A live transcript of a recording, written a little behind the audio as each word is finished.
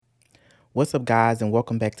What's up, guys, and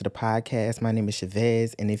welcome back to the podcast. My name is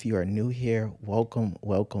Chavez, and if you are new here, welcome,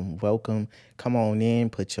 welcome, welcome. Come on in,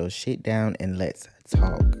 put your shit down, and let's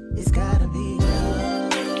talk. It's gotta be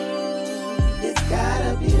love. It's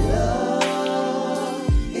gotta be love.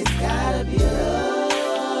 It's gotta be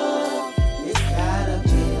love. It's gotta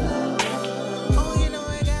be love. Oh,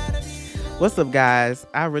 it gotta be love. What's up, guys?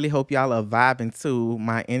 I really hope y'all are vibing to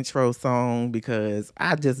my intro song because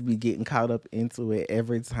I just be getting caught up into it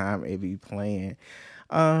every time it be playing.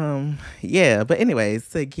 Yeah, but anyways,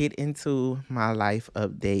 to get into my life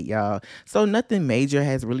update, y'all. So nothing major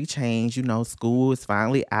has really changed. School is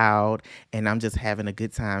finally out and I'm just having a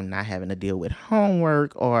good time, not having to deal with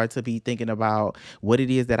homework or to be thinking about what it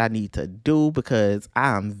is that I need to do because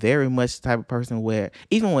I'm very much the type of person where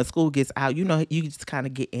even when school gets out, you just kind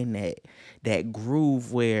of get in that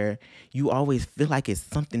groove where you always feel like it's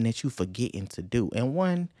something that you forgetting to do.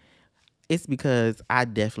 And it's because I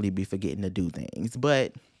definitely be forgetting to do things.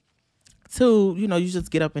 But two, you just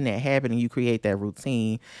get up in that habit and you create that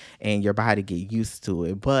routine and your body get used to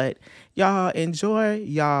it. But y'all enjoy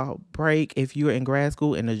y'all break if you're in grad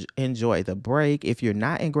school and enjoy the break. If you're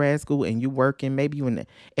not in grad school and you working, maybe you in the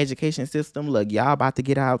education system, look, y'all about to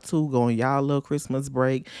get out too, go on y'all little Christmas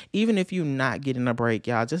break. Even if you're not getting a break,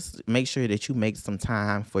 y'all just make sure that you make some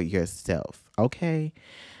time for yourself, okay?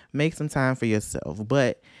 Make some time for yourself.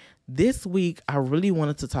 But this week, I really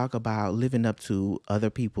wanted to talk about living up to other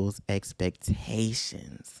people's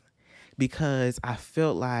expectations because I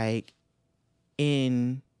felt like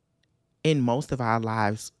in most of our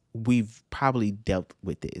lives, we've probably dealt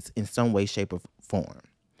with this in some way, shape, or form.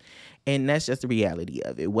 And that's just the reality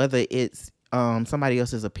of it. Whether it's somebody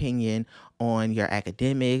else's opinion on your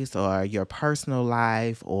academics or your personal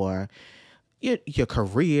life or your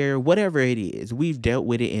career, whatever it is, we've dealt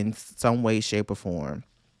with it in some way, shape, or form.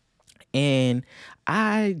 And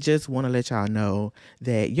I just want to let y'all know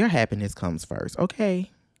that your happiness comes first,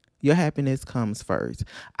 okay? Your happiness comes first.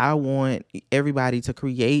 I want everybody to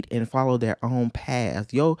create and follow their own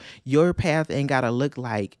path. Your path ain't got to look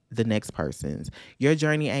like the next person's. Your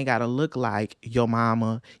journey ain't got to look like your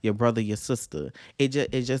mama, your brother, your sister. It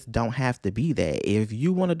just don't have to be that. If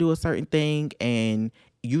you want to do a certain thing and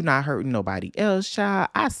you not hurting nobody else, child,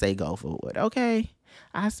 I say go for it, okay?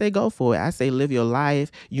 I say go for it. I say live your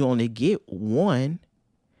life. You only get one.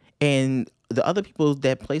 And the other people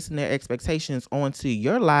that placing their expectations onto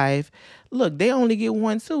your life, look, they only get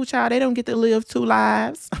one too, child. They don't get to live two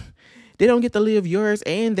lives. They don't get to live yours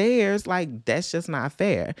and theirs. Like, that's just not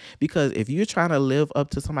fair. Because if you're trying to live up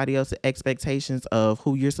to somebody else's expectations of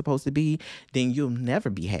who you're supposed to be, then you'll never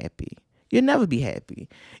be happy. You'll never be happy.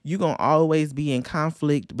 You're going to always be in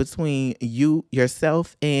conflict between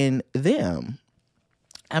yourself, and them.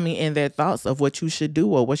 I mean, and their thoughts of what you should do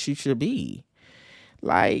or what you should be.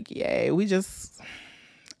 Like, yeah,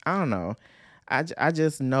 I don't know. I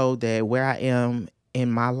just know that where I am in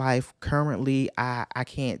my life currently, I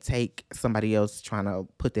can't take somebody else trying to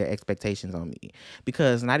put their expectations on me.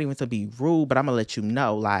 Because not even to be rude, but I'm going to let you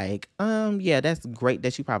know, like, yeah, that's great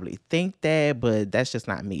that you probably think that, but that's just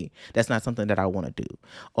not me. That's not something that I want to do.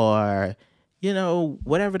 Or,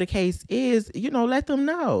 whatever the case is, let them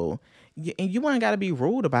know. And you ain't got to be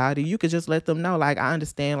rude about it. You could just let them know, like, I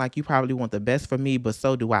understand, like, you probably want the best for me, but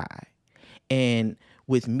so do I. And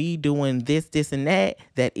with me doing this, and that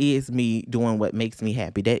is me doing what makes me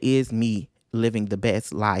happy. That is me living the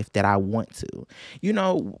best life that I want to.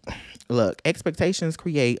 Look, expectations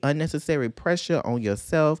create unnecessary pressure on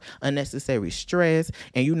yourself, unnecessary stress.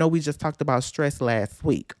 And we just talked about stress last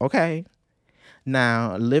week, okay?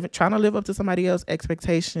 Now, trying to live up to somebody else's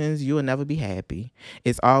expectations, you will never be happy.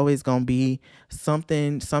 It's always gonna be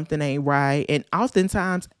something ain't right, and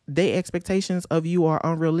oftentimes their expectations of you are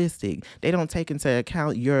unrealistic. They don't take into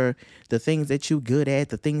account the things that you good at,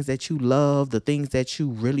 the things that you love, the things that you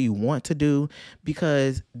really want to do,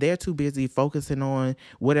 because they're too busy focusing on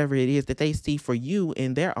whatever it is that they see for you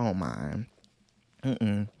in their own mind.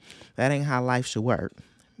 That ain't how life should work.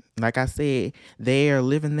 Like I said, they're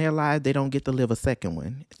living their life. They don't get to live a second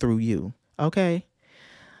one through you. Okay?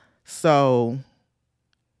 So,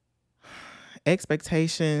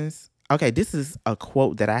 expectations. Okay, this is a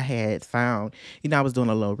quote that I had found. I was doing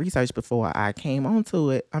a little research before I came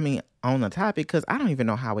onto it. I mean, on the topic, because I don't even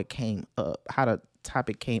know how it came up, how the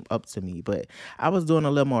topic came up to me. But I was doing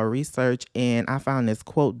a little more research and I found this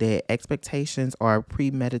quote that expectations are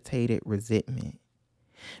premeditated resentment.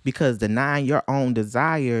 Because denying your own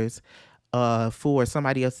desires for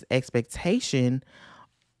somebody else's expectation,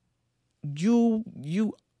 you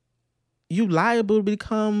you liable to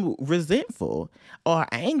become resentful or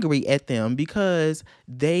angry at them because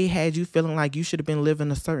they had you feeling like you should have been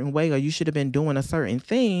living a certain way or you should have been doing a certain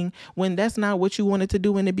thing when that's not what you wanted to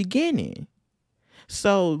do in the beginning.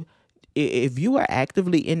 So if you are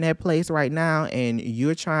actively in that place right now and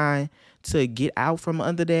you're trying to get out from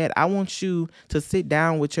under that, I want you to sit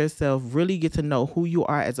down with yourself, really get to know who you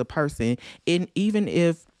are as a person. And even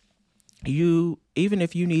if you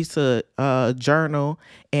need to journal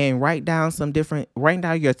and write down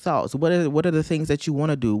your thoughts. What are the things that you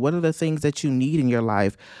want to do? What are the things that you need in your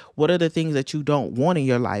life? What are the things that you don't want in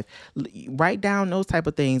your life? Write down those type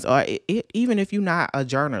of things. Or even if you're not a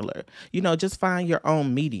journaler, just find your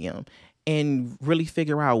own medium and really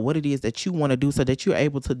figure out what it is that you want to do so that you're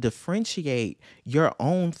able to differentiate your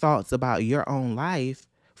own thoughts about your own life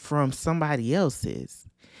from somebody else's.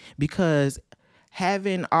 Because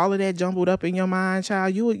having all of that jumbled up in your mind,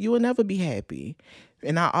 child, you will never be happy.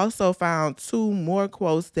 And I also found 2 more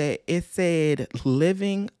quotes that it said,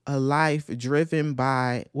 living a life driven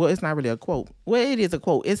by, well, it's not really a quote. Well, it is a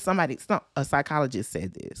quote. It's a psychologist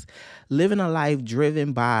said this. Living a life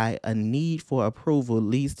driven by a need for approval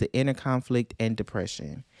leads to inner conflict and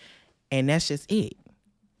depression. And that's just it.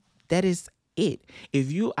 That is it.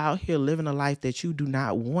 If you out here living a life that you do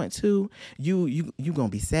not want to, you gonna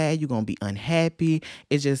be sad, you're gonna be unhappy.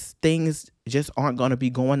 It's just things just aren't gonna be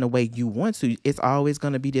going the way you want to. It's always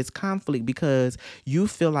gonna be this conflict because you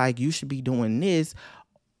feel like you should be doing this,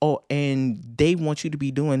 and they want you to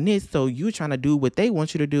be doing this, so you're trying to do what they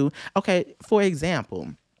want you to do. Okay, for example,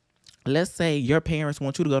 let's say your parents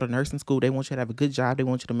want you to go to nursing school, they want you to have a good job, they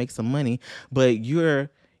want you to make some money, but you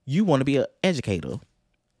want to be an educator.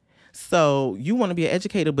 So you want to be an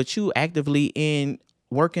educator, but you actively in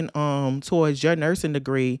working towards your nursing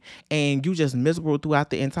degree, and you just miserable throughout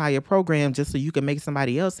the entire program just so you can make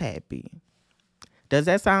somebody else happy. Does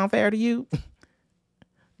that sound fair to you?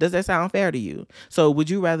 Does that sound fair to you? So would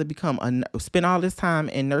you rather spend all this time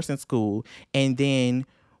in nursing school and then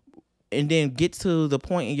get to the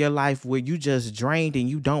point in your life where you just drained and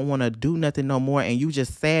you don't want to do nothing no more, and you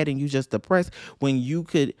just sad and you just depressed, when you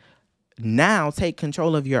could now take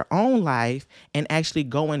control of your own life and actually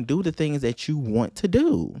go and do the things that you want to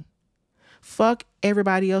do? Fuck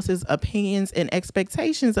everybody else's opinions and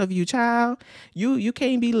expectations of you, child. You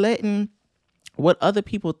can't be letting what other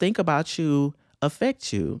people think about you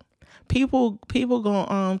affect you. People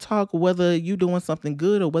gonna talk whether you doing something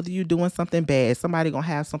good or whether you doing something bad. Somebody gonna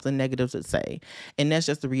have something negative to say, and that's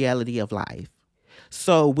just the reality of life.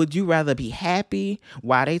 So would you rather be happy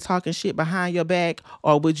while they talking shit behind your back,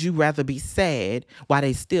 or would you rather be sad while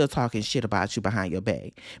they still talking shit about you behind your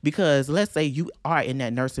back? Because let's say you are in a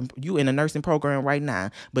nursing program right now,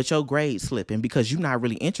 but your grade's slipping because you're not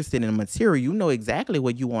really interested in the material. You know exactly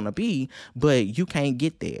where you want to be, but you can't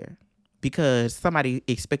get there because somebody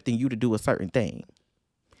expecting you to do a certain thing.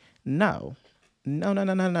 No. We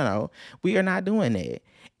are not doing that.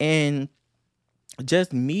 And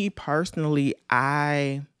just me personally,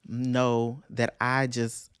 I know that I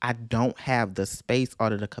don't have the space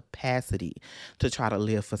or the capacity to try to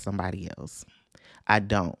live for somebody else. I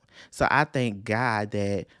don't. So I thank God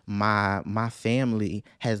that my family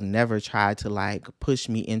has never tried to push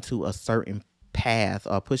me into a certain path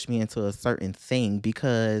or push me into a certain thing,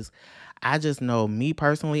 because I just know, me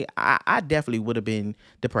personally, I definitely would have been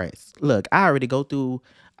depressed. Look, I go through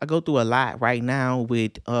a lot right now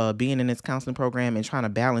with being in this counseling program and trying to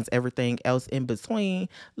balance everything else in between.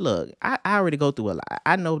 Look, I already go through a lot.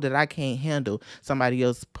 I know that I can't handle somebody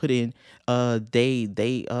else putting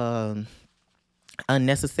they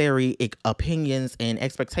unnecessary opinions and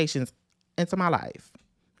expectations into my life.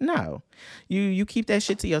 No, you keep that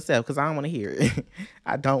shit to yourself, because I don't want to hear it.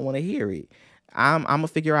 I don't want to hear it. I'm gonna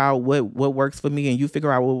figure out what works for me, and you figure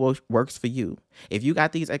out what works for you. If you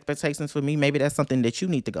got these expectations for me, maybe that's something that you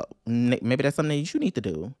need to go. Maybe that's something that you need to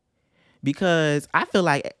do. Because I feel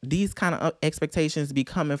like these kind of expectations be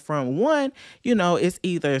coming from, one, it's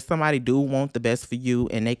either somebody do want the best for you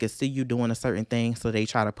and they can see you doing a certain thing, so they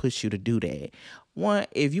try to push you to do that. One,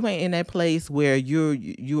 if you ain't in that place where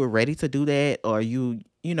you are ready to do that, or you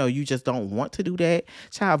just don't want to do that,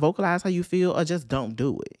 child, vocalize how you feel or just don't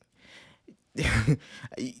do it.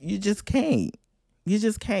 You just can't.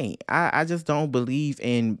 I just don't believe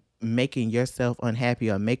in making yourself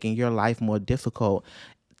unhappy or making your life more difficult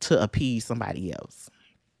to appease somebody else.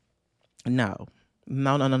 No.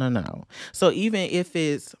 So even if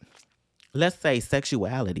it's, let's say,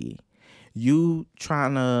 sexuality, you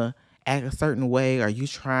trying to act a certain way, or you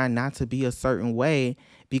trying not to be a certain way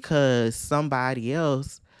because somebody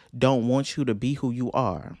else don't want you to be who you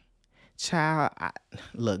are. Child,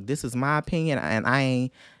 look, this is my opinion,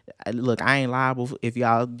 and Look, I ain't liable if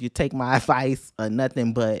you take my advice or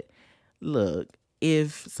nothing, but look,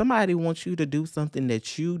 if somebody wants you to do something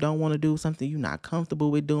that you don't want to do, something you're not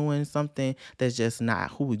comfortable with doing, something that's just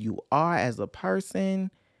not who you are as a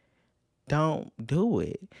person, don't do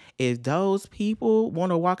it. If those people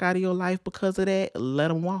want to walk out of your life because of that, let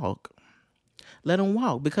them walk. Let them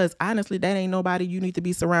walk, because honestly, that ain't nobody you need to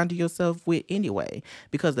be surrounding yourself with anyway.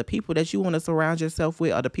 Because the people that you want to surround yourself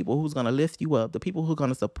with are the people who's going to lift you up, the people who are going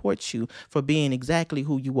to support you for being exactly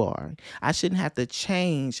who you are. I shouldn't have to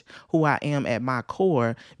change who I am at my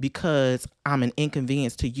core because I'm an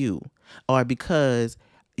inconvenience to you, or because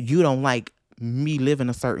you don't like me living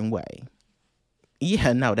a certain way.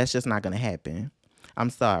 Yeah, no, that's just not going to happen. I'm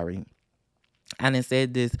sorry. I done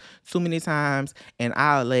said this too many times, and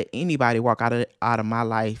I'll let anybody walk out of my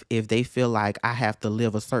life if they feel like I have to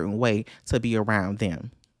live a certain way to be around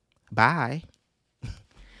them. Bye.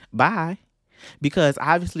 Bye. Because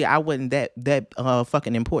obviously I wasn't that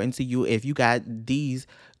fucking important to you if you got these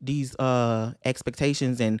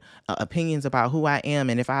expectations and opinions about who I am,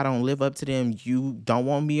 and if I don't live up to them, you don't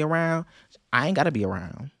want me around. I ain't got to be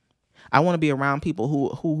around. I want to be around people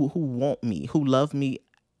who want me, who love me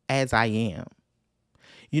as I am.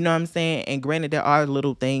 You know what I'm saying? And granted, there are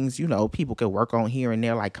little things, people can work on here and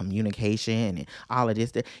there, like communication and all of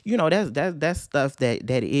this. That's stuff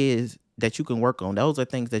that you can work on. Those are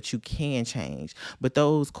things that you can change. But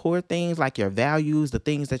those core things, like your values, the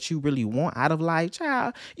things that you really want out of life,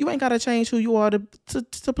 child, you ain't gotta change who you are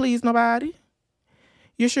to please nobody.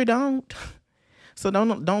 You sure don't. So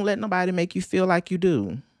don't let nobody make you feel like you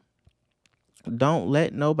do. Don't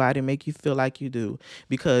let nobody make you feel like you do,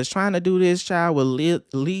 because trying to do this, child, will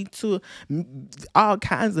lead to all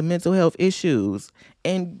kinds of mental health issues,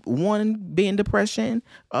 and one being depression,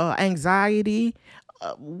 anxiety.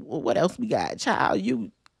 What else we got, child?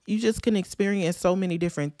 You just can experience so many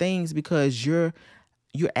different things because you're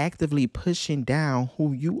actively pushing down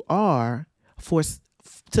who you are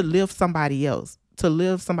to live somebody else, to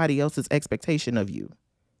live somebody else's expectation of you.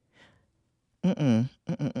 Mm-mm.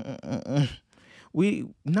 Mm-mm. Mm-mm.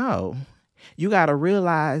 No. You got to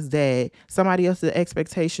realize that somebody else's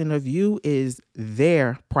expectation of you is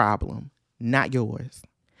their problem, not yours.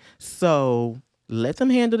 So let them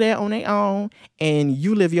handle that on their own, and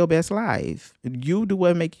you live your best life. You do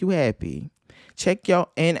what make you happy.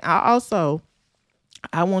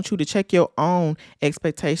 I want you to check your own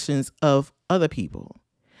expectations of other people.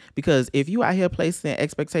 Because if you out here placing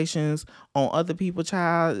expectations on other people,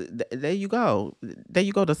 child, there you go. There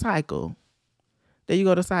you go, the cycle. There you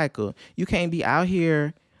go, the cycle. You can't be out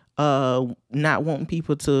here not wanting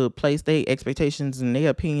people to place their expectations and their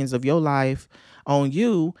opinions of your life on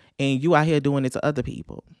you, and you out here doing it to other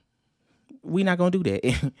people. We're not gonna do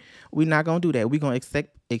that. We're not gonna do that. We're gonna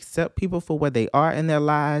accept people for where they are in their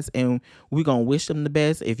lives, and we're gonna wish them the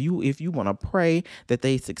best. If you want to pray that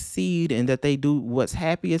they succeed and that they do what's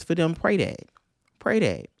happiest for them, pray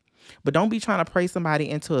that. But don't be trying to pray somebody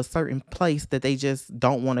into a certain place that they just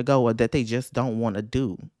don't want to go, or that they just don't want to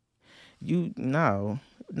do. No,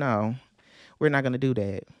 we're not going to do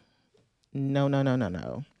that.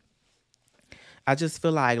 No. I just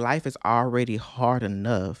feel like life is already hard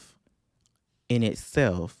enough in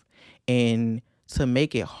itself, and to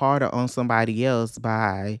make it harder on somebody else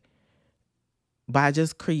by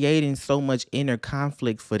just creating so much inner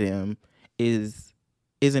conflict for them is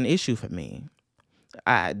an issue for me.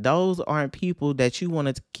 Those aren't people that you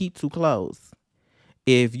want to keep too close.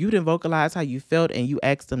 If you didn't vocalize how you felt and you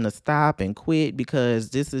asked them to stop and quit because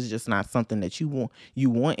this is just not something that you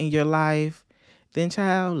want in your life, then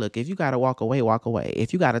child, look, if you gotta walk away, walk away.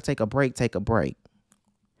 If you gotta take a break, take a break.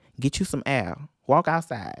 Get you some air. Walk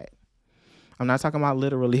outside. I'm not talking about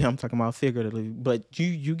literally, I'm talking about figuratively, but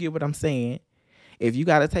you get what I'm saying. If you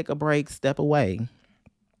gotta take a break, step away.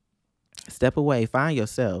 Step away. Find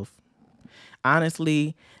yourself.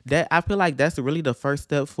 Honestly, that I feel like that's really the first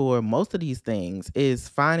step for most of these things, is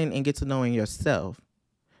finding and get to knowing yourself,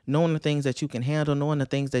 knowing the things that you can handle, knowing the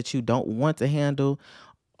things that you don't want to handle,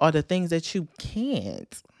 or the things that you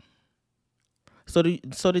can't, so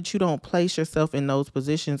that you don't place yourself in those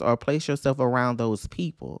positions or place yourself around those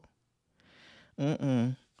people.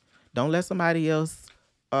 Don't let somebody else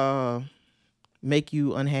make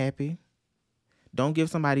you unhappy. Don't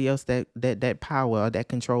give somebody else that power or that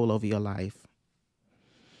control over your life.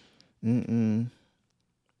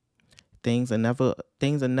 Things will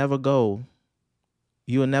never go.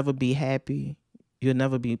 You'll never be happy. You'll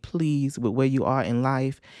never be pleased with where you are in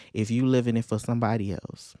life if you living it for somebody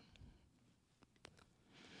else.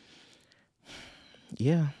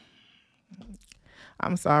 Yeah.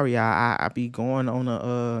 I'm sorry, I be going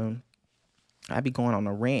on I be going on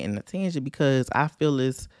a rant and a tangent because I feel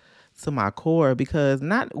this to my core, because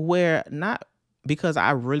not because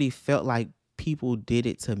I really felt like people did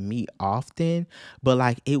it to me often, but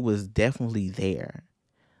like it was definitely there.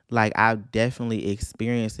 Like I've definitely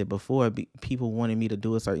experienced it before. People wanted me to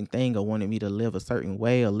do a certain thing or wanted me to live a certain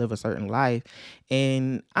way or live a certain life,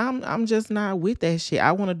 and I'm just not with that shit.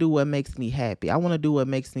 I want to do what makes me happy. I want to do what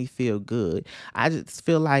makes me feel good. I just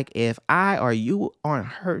feel like if I or you aren't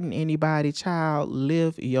hurting anybody, child,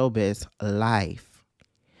 live your best life.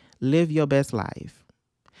 Live your best life.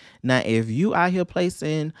 Now, if you out here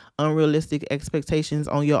placing unrealistic expectations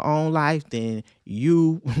on your own life, then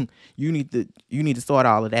you you need to sort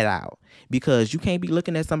all of that out, because you can't be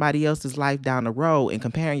looking at somebody else's life down the road and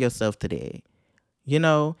comparing yourself to that. You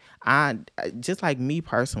know, just like me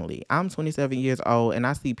personally, I'm 27 years old and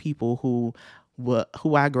I see people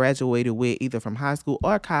who I graduated with either from high school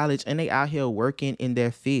or college, and they out here working in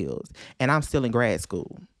their fields, and I'm still in grad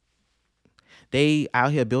school. They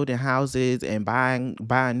out here building houses and buying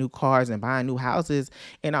new cars and buying new houses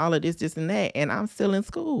and all of this and that. And I'm still in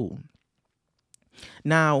school.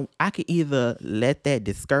 Now, I could either let that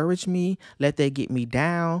discourage me, let that get me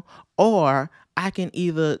down, or I can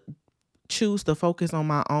either choose to focus on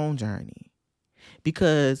my own journey,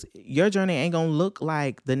 because your journey ain't gonna look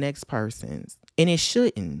like the next person's, and it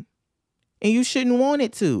shouldn't. And you shouldn't want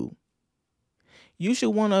it to. You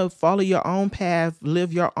should want to follow your own path,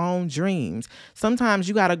 live your own dreams. Sometimes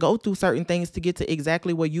you got to go through certain things to get to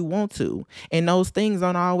exactly where you want to. And those things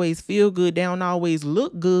don't always feel good. They don't always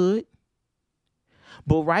look good.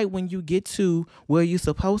 But right when you get to where you're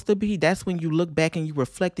supposed to be, that's when you look back and you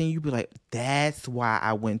reflect and you be like, that's why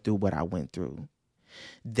I went through what I went through.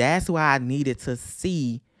 That's why I needed to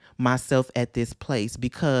see myself at this place,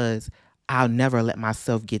 because I'll never let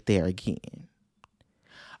myself get there again.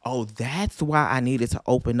 Oh, that's why I needed to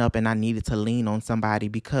open up and I needed to lean on somebody,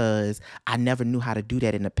 because I never knew how to do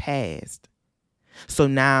that in the past. So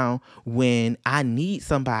now when I need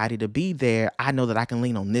somebody to be there, I know that I can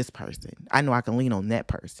lean on this person. I know I can lean on that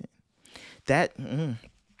person. That,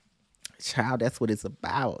 child, that's what it's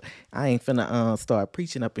about. I ain't finna start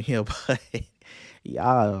preaching up in here, but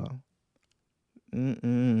y'all,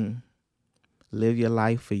 live your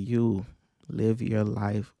life for you. Live your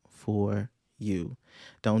life for you.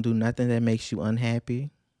 Don't do nothing that makes you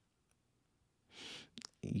unhappy.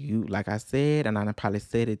 You, like I said, and I probably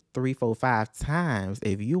said it 3, 4, 5 times,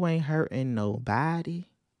 if you ain't hurting nobody,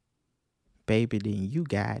 baby, then you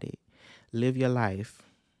got it. Live your life.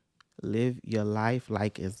 Live your life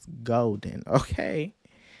like it's golden, okay?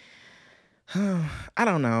 I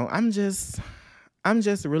don't know. I'm just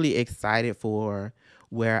really excited for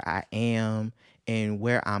where I am and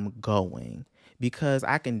where I'm going, because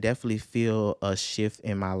I can definitely feel a shift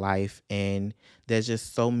in my life, and there's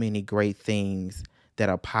just so many great things that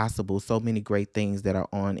are possible, so many great things that are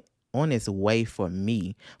on its way for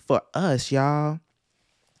me, for us, y'all.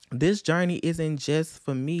 This journey isn't just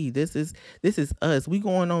for me. This is us. We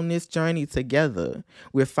going on this journey together.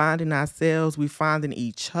 We're finding ourselves, we're finding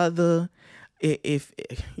each other. If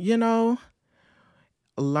you know,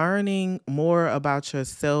 learning more about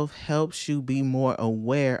yourself helps you be more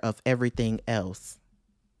aware of everything else.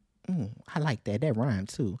 I like that. That rhymed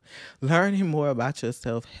too. Learning more about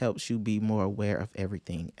yourself helps you be more aware of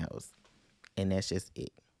everything else. And that's just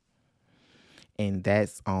it. And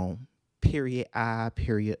that's on period I,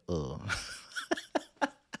 period. All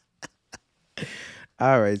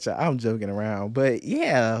right, y'all. I'm joking around. But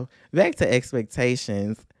yeah, back to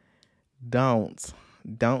expectations. Don't.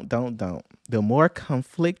 The more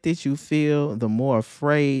conflicted you feel, the more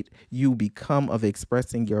afraid you become of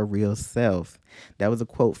expressing your real self. That was a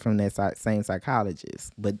quote from that same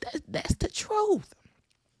psychologist. But that's the truth.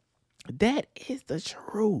 That is the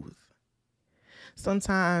truth.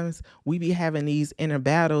 Sometimes we be having these inner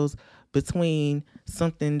battles between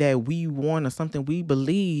something that we want or something we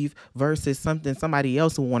believe versus something somebody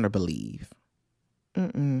else will want to believe.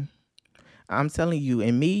 I'm telling you,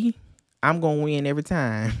 and me, I'm going to win every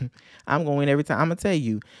time. I'm going to win every time. I'm going to tell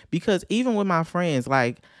you, because even with my friends,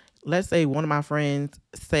 like, let's say one of my friends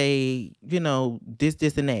say,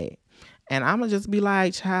 this and that. And I'm going to just be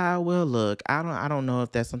like, child, well, look, I don't know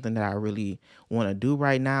if that's something that I really want to do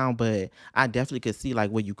right now, but I definitely could see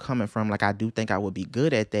like where you coming from. Like, I do think I would be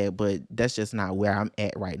good at that, but that's just not where I'm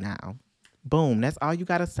at right now. Boom. That's all you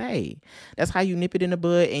got to say. That's how you nip it in the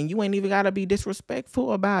bud, and you ain't even got to be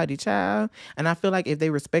disrespectful about it, child. And I feel like if they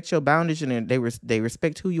respect your boundaries and they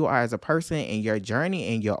respect who you are as a person and your journey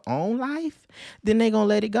and your own life, then they going to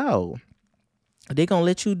let it go. They going to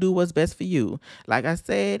let you do what's best for you. Like I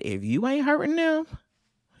said, if you ain't hurting them,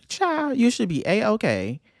 child, you should be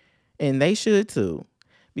A-okay. And they should too.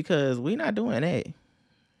 Because we not doing that.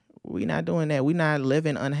 We not doing that. We not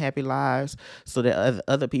living unhappy lives so that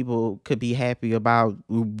other people could be happy about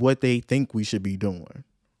what they think we should be doing.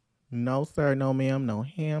 No, sir, no, ma'am, no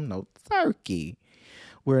ham, no turkey.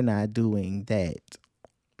 We're not doing that.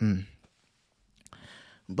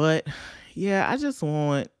 But yeah, I just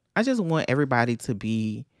want everybody to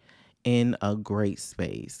be in a great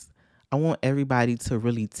space. I want everybody to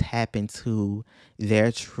really tap into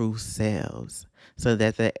their true selves so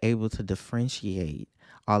that they're able to differentiate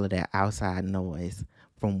all of that outside noise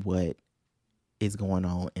from what is going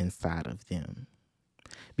on inside of them.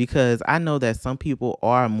 Because I know that some people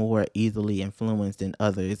are more easily influenced than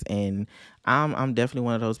others, and I'm definitely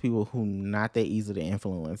one of those people who not that easy to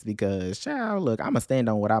influence. Because, child, look, I'm gonna stand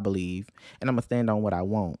on what I believe, and I'm gonna stand on what I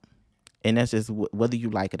want, and that's just whether you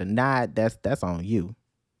like it or not. That's on you.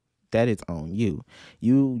 That is on you.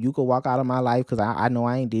 You could walk out of my life because I know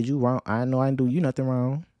I ain't did you wrong. I know I ain't do you nothing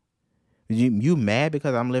wrong. You mad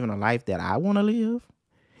because I'm living a life that I want to live?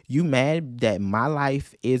 You mad that my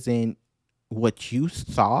life isn't what you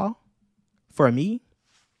saw for me?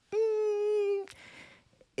 Mm,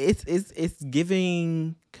 it's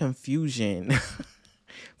giving confusion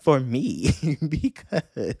for me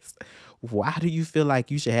because why do you feel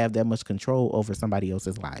like you should have that much control over somebody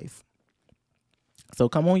else's life? So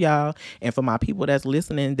come on, y'all. And for my people that's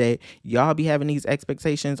listening, that y'all be having these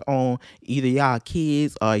expectations on either y'all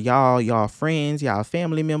kids or y'all friends, y'all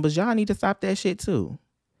family members, y'all need to stop that shit too.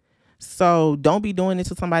 So don't be doing it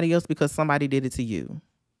to somebody else because somebody did it to you.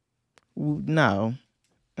 No.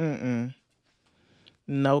 Mm-mm.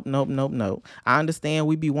 Nope, nope, nope, nope. I understand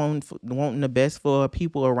we be wanting the best for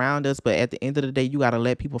people around us, but at the end of the day, you got to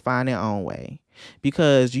let people find their own way.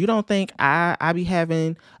 Because you don't think I be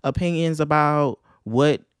having opinions about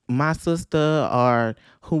what my sister or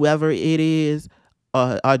whoever it is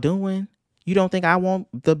are doing? You don't think I want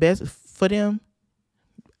the best for them?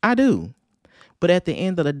 I do. But at the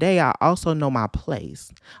end of the day, I also know my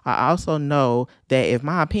place. I also know that if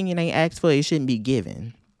my opinion ain't asked for, it shouldn't be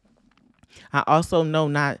given. I also know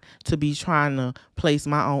not to be trying to place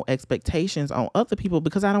my own expectations on other people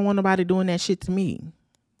because I don't want nobody doing that shit to me.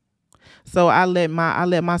 So I let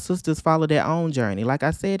my sisters follow their own journey. Like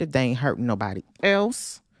I said, if they ain't hurting nobody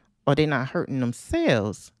else or they not hurting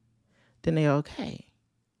themselves, then they okay.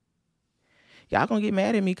 Y'all gonna get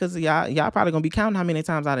mad at me because y'all probably gonna be counting how many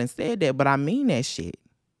times I done said that, but I mean that shit.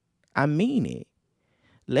 I mean it.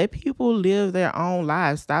 Let people live their own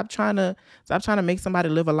lives. Stop trying to make somebody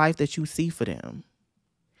live a life that you see for them.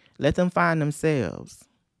 Let them find themselves.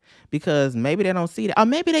 Because maybe they don't see that. Or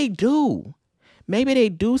maybe they do. Maybe they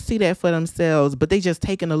do see that for themselves, but they just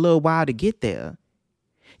taking a little while to get there.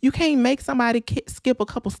 You can't make somebody skip a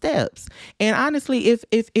couple steps. And honestly,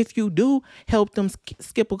 if you do help them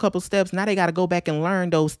skip a couple steps, now they got to go back and learn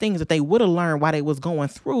those things that they would have learned while they was going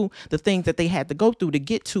through the things that they had to go through to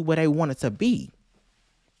get to where they wanted to be.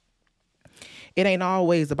 It ain't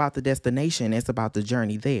always about the destination. It's about the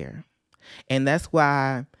journey there. And that's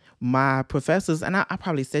why my professors, and I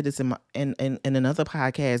probably said this in another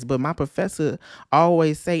podcast, but my professor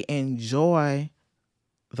always say, enjoy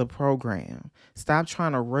the program. Stop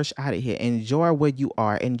trying to rush out of here. Enjoy where you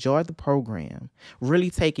are. Enjoy the program. Really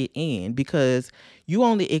take it in because you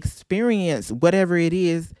only experience whatever it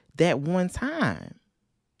is that one time.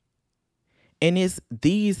 And it's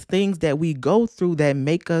these things that we go through that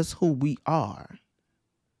make us who we are.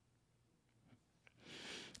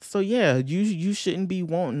 So yeah, you shouldn't be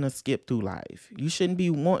wanting to skip through life. You shouldn't be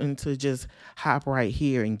wanting to just hop right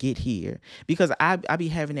here and get here. Because I be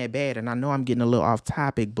having that bad, and I know I'm getting a little off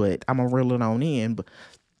topic, but I'm gonna reel it on in. But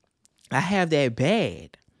I have that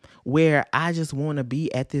bad where I just want to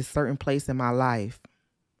be at this certain place in my life.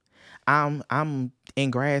 I'm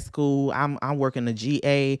in grad school. I'm working the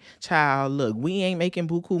GA. Child, look, we ain't making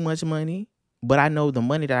buku much money, but I know the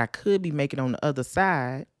money that I could be making on the other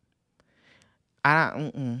side. I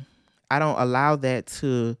don't allow that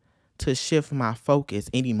to shift my focus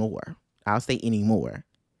anymore. I'll say anymore.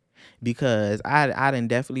 Because I done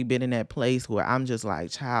definitely been in that place where I'm just like,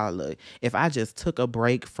 child, look, if I just took a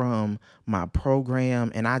break from my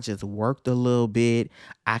program and I just worked a little bit,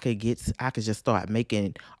 I could just start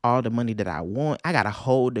making all the money that I want. I got a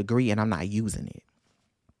whole degree and I'm not using it.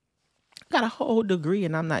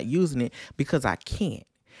 Because I can't.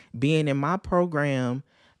 Being in my program,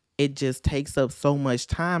 it just takes up so much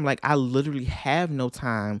time. Like I literally have no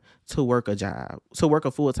time to work a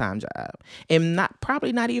full-time job, and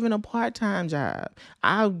probably not even a part-time job.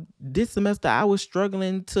 This semester I was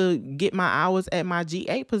struggling to get my hours at my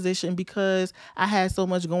GA position because I had so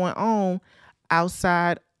much going on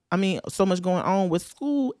outside so much going on with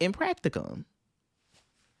school and practicum.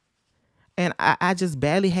 And I just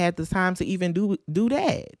barely had the time to even do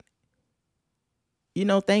that.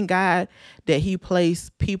 Thank God that he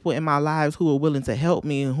placed people in my lives who are willing to help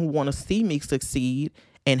me and who want to see me succeed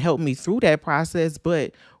and help me through that process.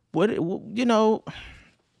 But oh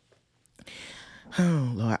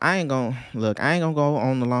Lord, I ain't gonna go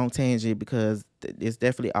on the long tangent because it's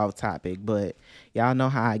definitely off topic. But y'all know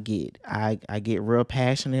how I get. I get real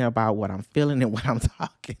passionate about what I'm feeling and what I'm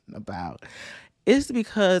talking about. It's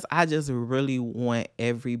because I just really want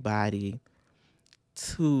everybody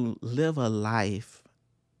to live a life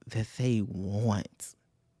that they want.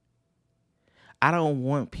 I don't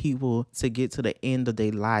want people to get to the end of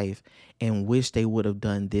their life and wish they would have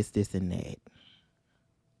done this, and that.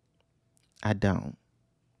 I don't.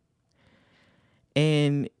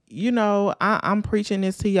 And I'm preaching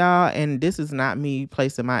this to y'all, and this is not me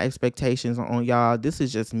placing my expectations on y'all. This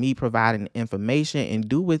is just me providing information, and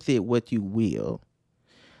do with it what you will.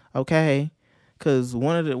 Okay? Because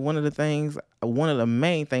one of the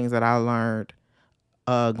main things that I learned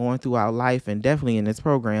going throughout life, and definitely in this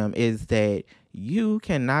program, is that you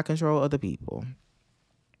cannot control other people.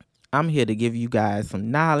 I'm here to give you guys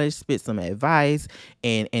some knowledge, spit some advice,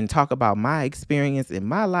 and talk about my experience in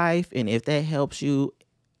my life. And if that helps you,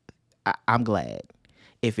 I'm glad.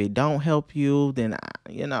 If it don't help you, then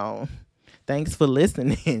thanks for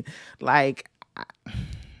listening. Like,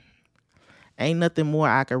 ain't nothing more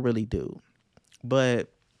I can really do. But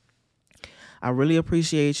I really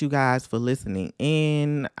appreciate you guys for listening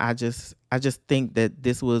in. I just think that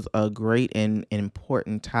this was a great and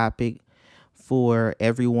important topic for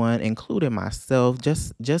everyone, including myself,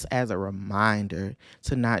 just as a reminder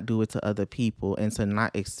to not do it to other people and to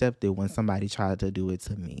not accept it when somebody tried to do it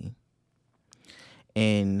to me.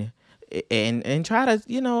 And try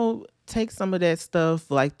to, take some of that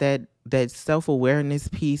stuff, like that self-awareness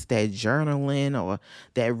piece, that journaling, or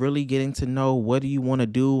that really getting to know what do you want to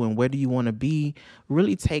do and where do you want to be.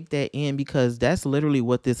 Really take that in, because that's literally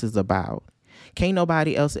what this is about. Can't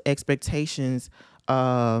nobody else's expectations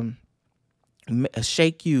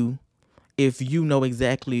shake you if you know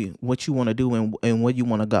exactly what you want to do and where you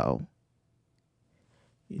want to go.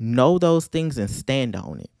 Know those things and stand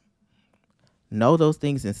on it. Know those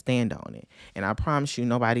things and stand on it. And I promise you,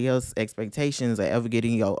 nobody else's expectations are ever get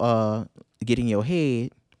in your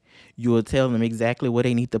head. You will tell them exactly where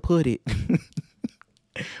they need to put it.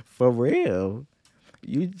 For real.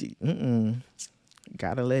 You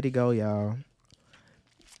gotta let it go, y'all.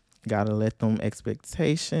 Gotta let them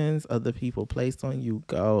expectations other people placed on you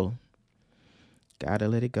go. Gotta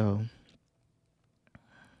let it go.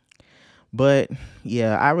 But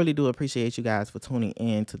yeah, I really do appreciate you guys for tuning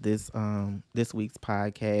in to this week's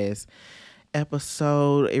podcast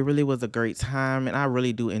episode. It really was a great time, and I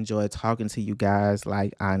really do enjoy talking to you guys,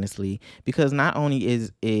 like, honestly, because not only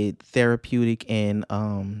is it therapeutic and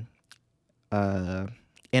an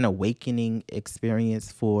awakening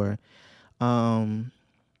experience for you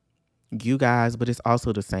guys, but it's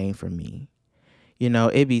also the same for me.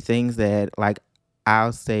 It be things that, like,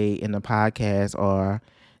 I'll say in the podcast, or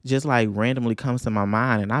just like randomly comes to my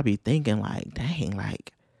mind, and I'll be thinking like, dang,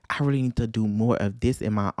 like, I really need to do more of this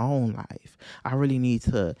in my own life. I really need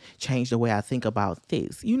to change the way I think about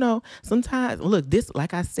this. Sometimes, look, this,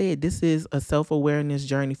 like I said, this is a self-awareness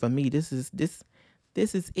journey for me. This is it.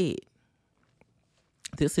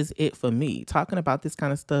 This is it for me. Talking about this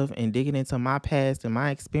kind of stuff and digging into my past and my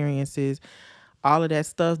experiences, all of that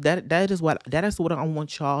stuff, that is what I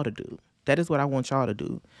want y'all to do. That is what I want y'all to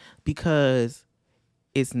do. Because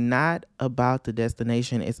it's not about the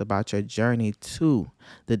destination. It's about your journey to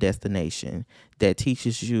the destination that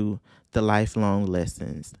teaches you the lifelong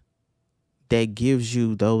lessons, that gives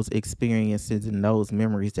you those experiences and those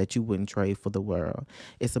memories that you wouldn't trade for the world.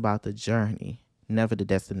 It's about the journey, never the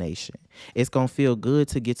destination. It's going to feel good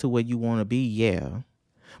to get to where you want to be, yeah.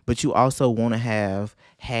 But you also want to have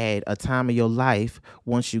had a time of your life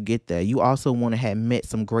once you get there. You also want to have met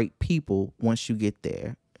some great people once you get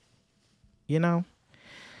there.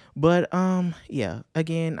 But yeah,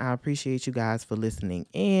 again, I appreciate you guys for listening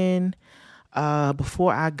in.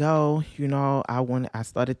 Before I go, I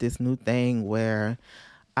started this new thing where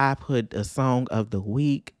I put a song of the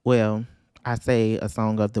week. Well, I say a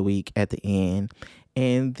song of the week at the end.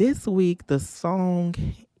 And this week, the song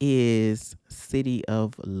is City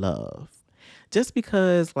of Love. Just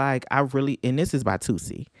because, like, and this is by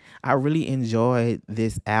Toosii, I really enjoyed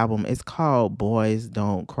this album. It's called Boys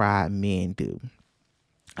Don't Cry, Men Do.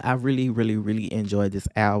 I really, really, really enjoyed this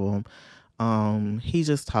album. He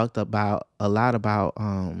just talked a lot about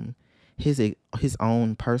his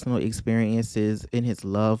own personal experiences in his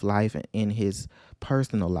love life and in his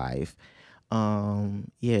personal life.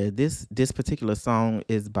 Yeah, this particular song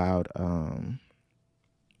is about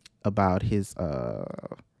his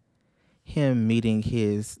him meeting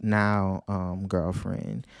his now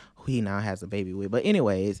girlfriend who he now has a baby with. But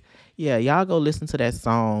anyways, yeah, y'all go listen to that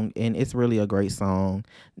song, and it's really a great song.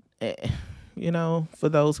 Eh, for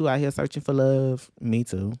those who out here searching for love, me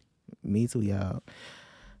too. Me too, y'all.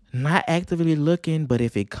 Not actively looking, but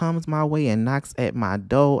if it comes my way and knocks at my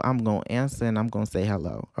door, I'm going to answer and I'm going to say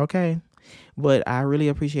hello. Okay? But I really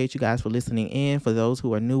appreciate you guys for listening in. For those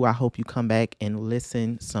who are new, I hope you come back and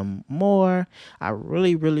listen some more. I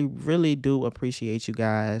really, really, really do appreciate you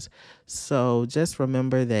guys. So just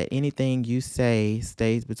remember that anything you say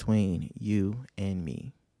stays between you and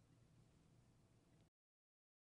me.